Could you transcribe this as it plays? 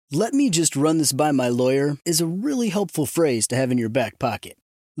"Let me just run this by my lawyer" is a really helpful phrase to have in your back pocket.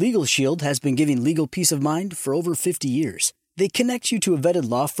 Legal Shield has been giving legal peace of mind for over 50 years. They connect you to a vetted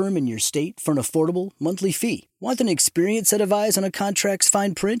law firm in your state for an affordable monthly fee. Want an experienced set of eyes on a contract's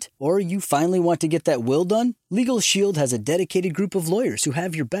fine print? Or you finally want to get that will done? Legal Shield has a dedicated group of lawyers who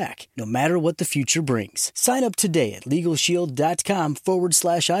have your back, no matter what the future brings. Sign up today at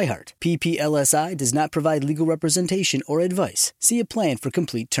LegalShield.com/iHeart. PPLSI does not provide legal representation or advice. See a plan for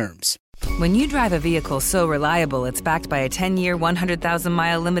complete terms. When you drive a vehicle so reliable it's backed by a 10-year,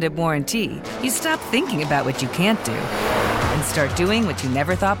 100,000-mile limited warranty, you stop thinking about what you can't do and start doing what you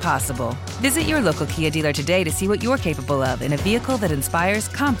never thought possible. Visit your local Kia dealer today to see what you're capable of in a vehicle that inspires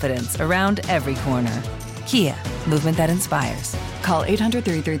confidence around every corner. Kia, movement that inspires. Call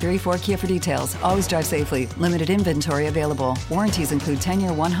 800-333-4KIA for details. Always drive safely. Limited inventory available. Warranties include 10-year,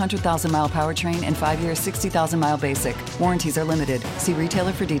 100,000-mile powertrain and 5-year, 60,000-mile basic. Warranties are limited. See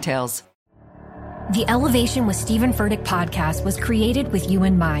retailer for details. The Elevation with Stephen Furtick podcast was created with you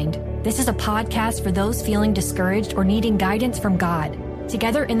in mind. This is a podcast for those feeling discouraged or needing guidance from God.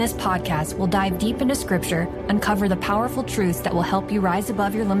 Together in this podcast, we'll dive deep into Scripture, uncover the powerful truths that will help you rise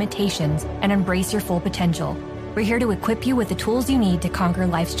above your limitations and embrace your full potential. We're here to equip you with the tools you need to conquer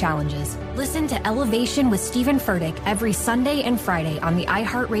life's challenges. Listen to Elevation with Stephen Furtick every Sunday and Friday on the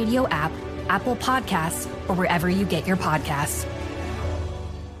iHeartRadio app, Apple Podcasts, or wherever you get your podcasts.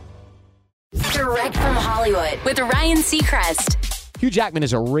 Direct from Hollywood with Ryan Seacrest. Hugh Jackman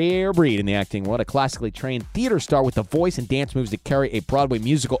is a rare breed in the acting world, a classically trained theater star with the voice and dance moves to carry a Broadway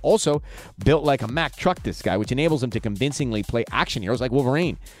musical. Also built like a Mack truck, this guy, which enables him to convincingly play action heroes like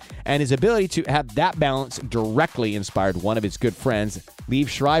Wolverine. And his ability to have that balance directly inspired one of his good friends, Liev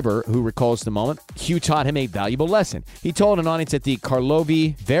Schreiber, who recalls the moment Hugh taught him a valuable lesson. He told an audience at the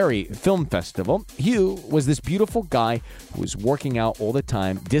Karlovy Vary Film Festival, Hugh was this beautiful guy who was working out all the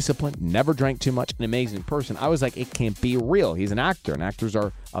time, disciplined, never drank too much, an amazing person. I was like, it can't be real. He's an actor, and actors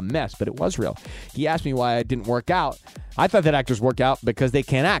are a mess, but it was real. He asked me why I didn't work out. I thought that actors work out because they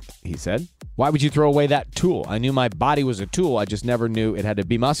can't act, he said. Why would you throw away that tool? I knew my body was a tool. I just never knew it had to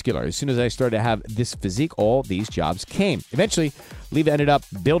be muscular. As soon as I started to have this physique, all these jobs came. Eventually, Liev ended up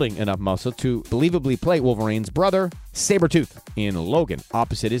building enough muscle to believably play Wolverine's brother, Sabretooth, in Logan,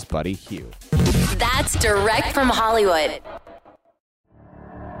 opposite his buddy Hugh. That's direct from Hollywood.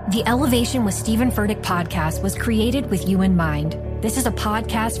 The Elevation with Stephen Furtick podcast was created with you in mind. This is a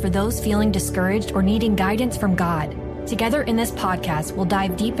podcast for those feeling discouraged or needing guidance from God. Together in this podcast, we'll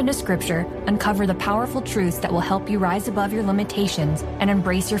dive deep into Scripture, uncover the powerful truths that will help you rise above your limitations and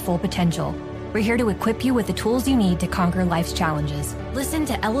embrace your full potential. We're here to equip you with the tools you need to conquer life's challenges. Listen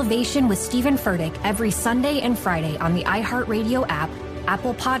to Elevation with Stephen Furtick every Sunday and Friday on the iHeartRadio app,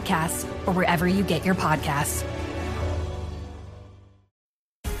 Apple Podcasts, or wherever you get your podcasts.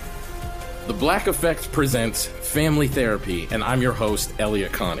 The Black Effect presents Family Therapy, and I'm your host,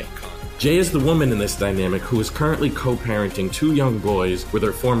 Elliot Connie. Jay is the woman in this dynamic who is currently co-parenting 2 young boys with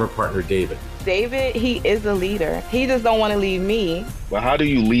her former partner, David. David, he is a leader. He just don't want to leave me. But how do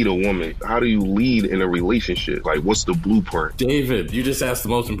you lead a woman? How do you lead in a relationship? Like, what's the blueprint? David, you just asked the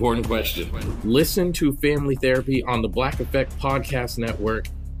most important question. Listen to Family Therapy on the Black Effect Podcast Network,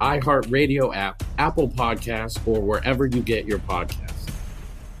 iHeartRadio app, Apple Podcasts, or wherever you get your podcasts.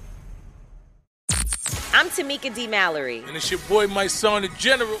 I'm Tamika D. Mallory. And it's your boy, my son, the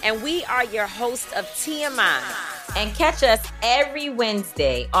General. And we are your hosts of TMI. And catch us every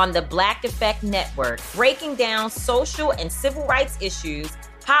Wednesday on the Black Effect Network, breaking down social and civil rights issues,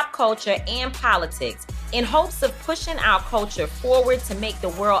 pop culture, and politics in hopes of pushing our culture forward to make the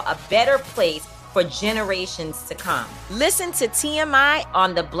world a better place for generations to come. Listen to TMI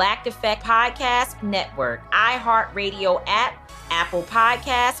on the Black Effect Podcast Network, iHeartRadio app, Apple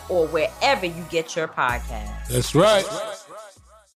Podcasts, or wherever you get your podcasts. That's right.